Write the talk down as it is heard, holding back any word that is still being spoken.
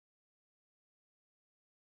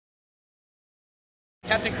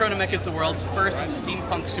Captain Chronomek is the world's first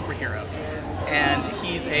steampunk superhero, and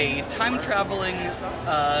he's a time-traveling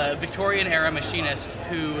Victorian-era machinist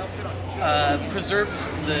who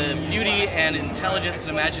preserves the beauty and intelligence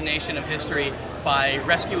and imagination of history by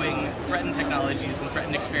rescuing threatened technologies and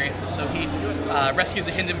threatened experiences. So he rescues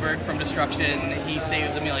a Hindenburg from destruction, he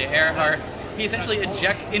saves Amelia Earhart, he essentially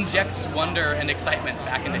injects wonder and excitement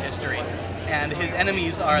back into history. And his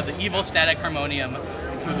enemies are the evil Static Harmonium,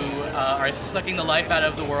 who are sucking the life out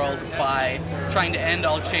of the world by trying to end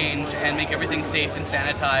all change and make everything safe and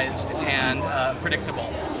sanitized and predictable.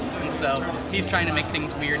 And so he's trying to make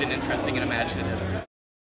things weird and interesting and imaginative.